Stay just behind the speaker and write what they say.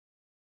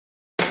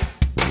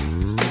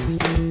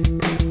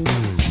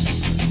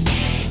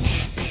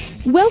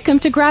Welcome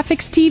to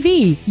Graphics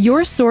TV,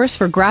 your source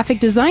for graphic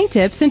design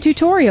tips and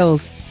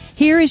tutorials.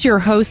 Here is your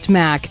host,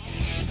 Mac.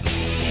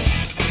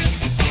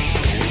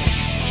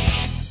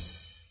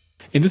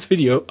 In this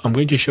video, I'm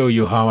going to show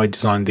you how I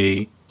designed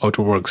the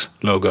AutoWorks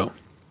logo.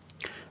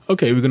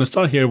 Okay, we're going to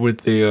start here with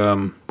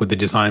the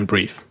design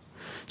brief.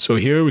 So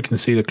here we can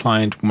see the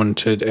client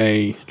wanted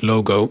a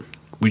logo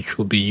which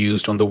will be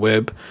used on the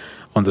web,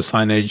 on the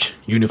signage,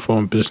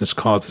 uniform, business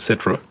cards,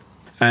 etc.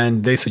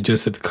 And they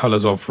suggested the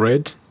colors of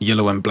red,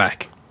 yellow, and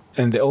black.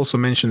 And they also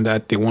mentioned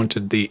that they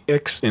wanted the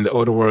X in the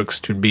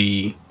AutoWorks to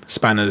be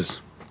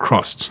spanners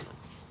crossed.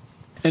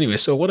 Anyway,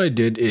 so what I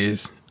did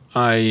is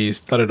I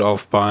started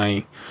off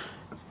by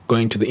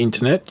going to the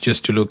internet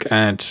just to look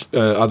at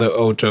other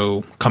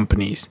auto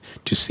companies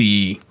to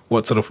see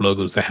what sort of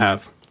logos they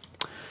have.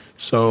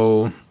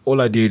 So all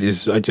I did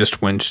is I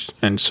just went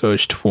and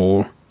searched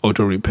for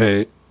auto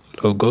repair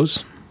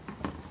logos.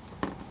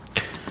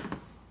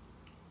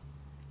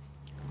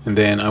 And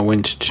then I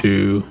went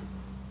to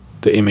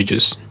the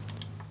images.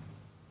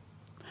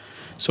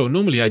 So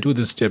normally I do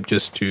this step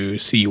just to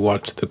see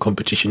what the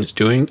competition is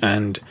doing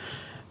and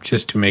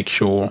just to make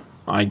sure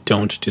I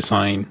don't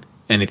design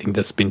anything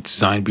that's been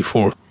designed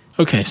before.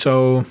 Okay,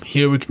 so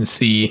here we can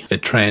see a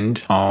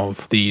trend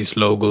of these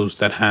logos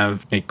that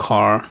have a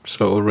car.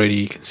 So already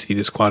you can see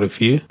there's quite a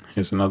few.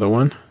 Here's another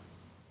one.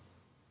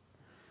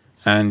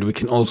 And we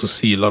can also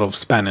see a lot of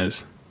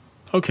spanners.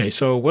 Okay,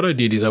 so what I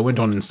did is I went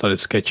on and started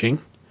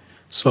sketching.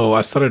 So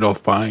I started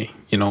off by,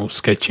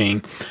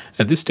 sketching.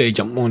 At this stage,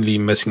 I'm only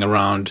messing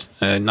around,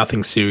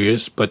 nothing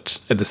serious,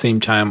 but at the same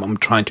time, I'm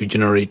trying to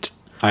generate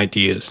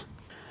ideas.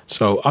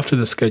 So after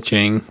the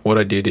sketching, what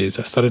I did is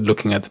I started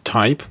looking at the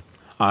type.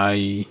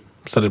 I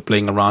started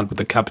playing around with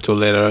the capital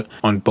letter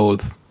on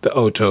both the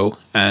auto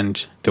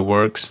and the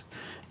works.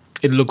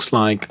 It looks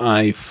like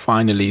I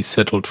finally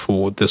settled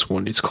for this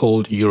one. It's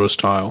called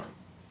Eurostyle.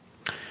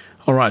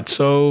 All right,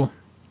 so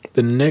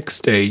the next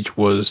stage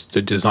was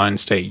the design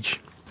stage.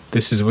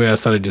 This is where I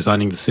started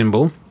designing the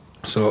symbol.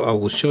 So I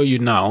will show you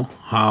now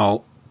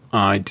how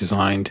I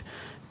designed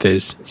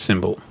this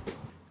symbol.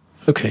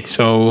 Okay,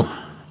 so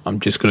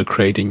I'm just going to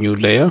create a new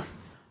layer.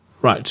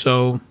 Right,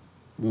 so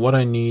what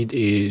I need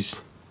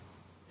is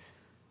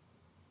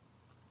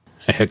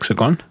a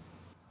hexagon.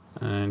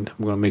 And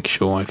I'm going to make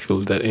sure I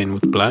fill that in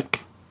with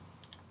black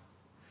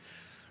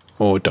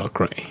or dark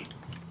gray.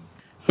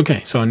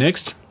 Okay, so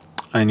next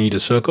I need a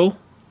circle.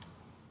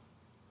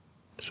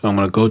 So I'm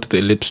going to go to the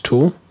ellipse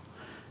tool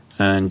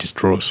and just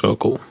draw a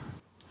circle.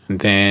 And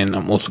then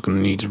I'm also going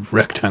to need a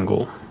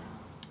rectangle.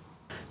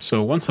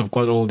 So once I've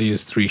got all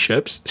these three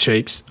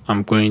shapes,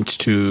 I'm going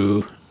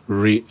to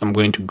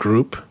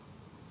group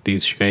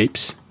these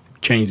shapes,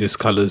 change these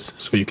colors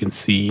so you can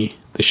see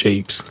the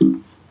shapes.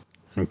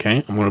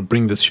 Okay, I'm going to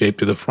bring this shape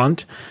to the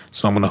front.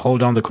 So I'm going to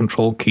hold down the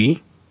control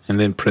key and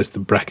then press the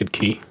bracket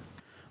key.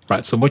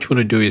 Right, so what you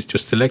want to do is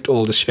just select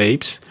all the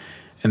shapes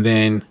and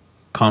then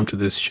come to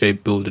this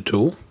shape builder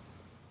tool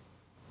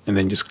and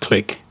then just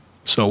click.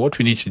 So what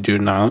we need to do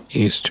now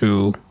is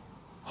to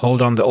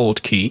hold down the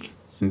Alt key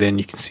and then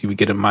you can see we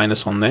get a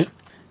minus on there.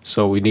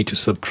 So we need to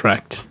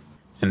subtract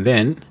and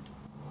then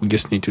we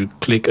just need to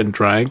click and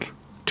drag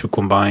to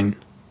combine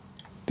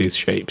these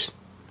shapes.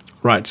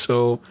 Right,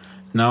 so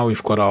now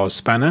we've got our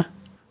spanner.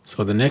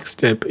 So the next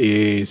step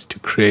is to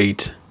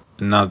create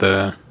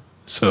another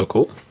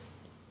circle.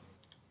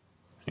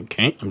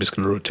 Okay, I'm just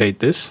going to rotate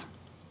this.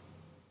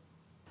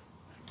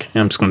 Okay,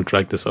 I'm just going to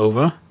drag this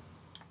over.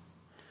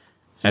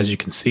 As you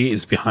can see,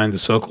 it's behind the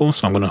circle,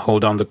 so I'm going to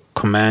hold down the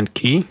Command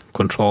key,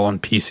 Control on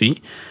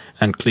PC,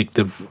 and click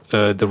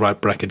the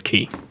right bracket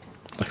key,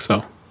 like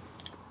so.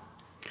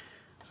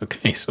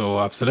 Okay, so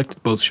I've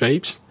selected both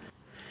shapes.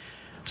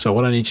 So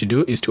what I need to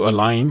do is to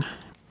align.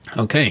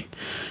 Okay,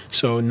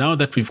 so now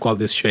that we've got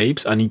these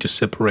shapes, I need to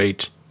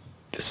separate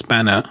the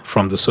spanner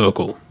from the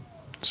circle.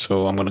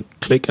 So I'm going to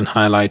click and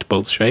highlight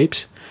both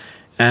shapes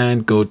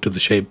and go to the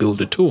shape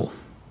builder tool.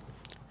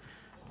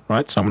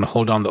 Right, so I'm going to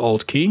hold down the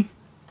Alt key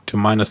to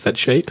minus that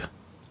shape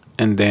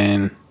and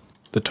then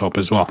the top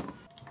as well.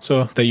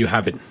 So there you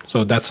have it.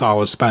 So that's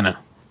our spanner.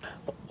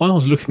 While I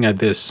was looking at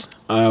this,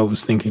 I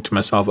was thinking to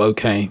myself,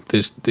 okay,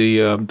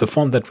 the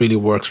font that really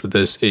works with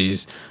this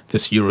is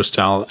this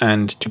Eurostyle,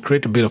 and to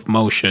create a bit of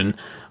motion,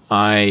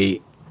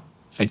 I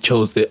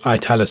chose the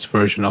italicized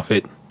version of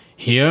it.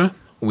 Here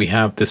we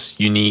have this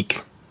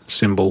unique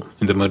symbol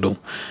in the middle.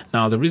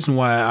 Now the reason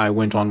why I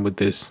went on with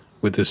this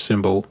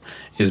symbol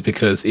is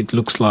because it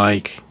looks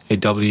like a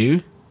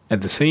W.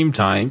 At the same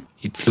time,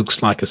 it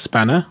looks like a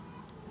spanner,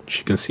 which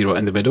you can see right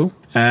in the middle,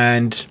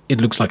 and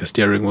it looks like a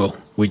steering wheel,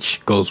 which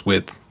goes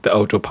with the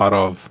auto part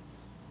of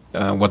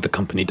what the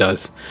company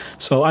does.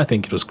 So I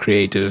think it was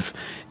creative.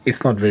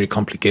 It's not very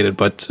complicated,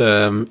 but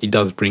it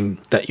does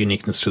bring that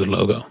uniqueness to the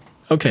logo.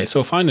 Okay,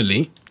 so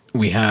finally,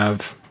 we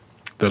have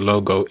the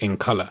logo in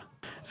color.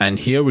 And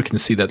here we can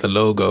see that the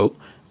logo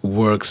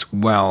works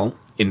well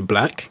in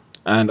black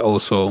and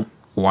also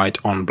white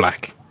on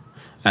black.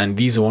 And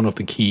these are one of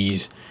the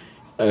keys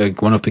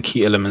one of the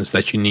key elements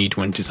that you need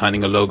when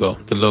designing a logo.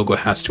 The logo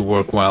has to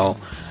work well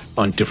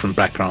on different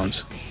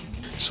backgrounds.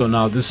 So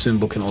now this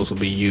symbol can also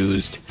be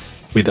used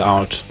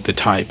without the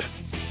type.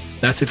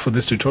 That's it for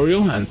this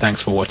tutorial, and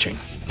thanks for watching.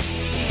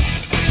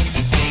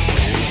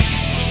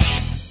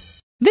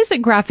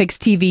 Visit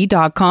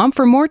graphicstv.com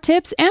for more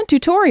tips and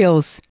tutorials.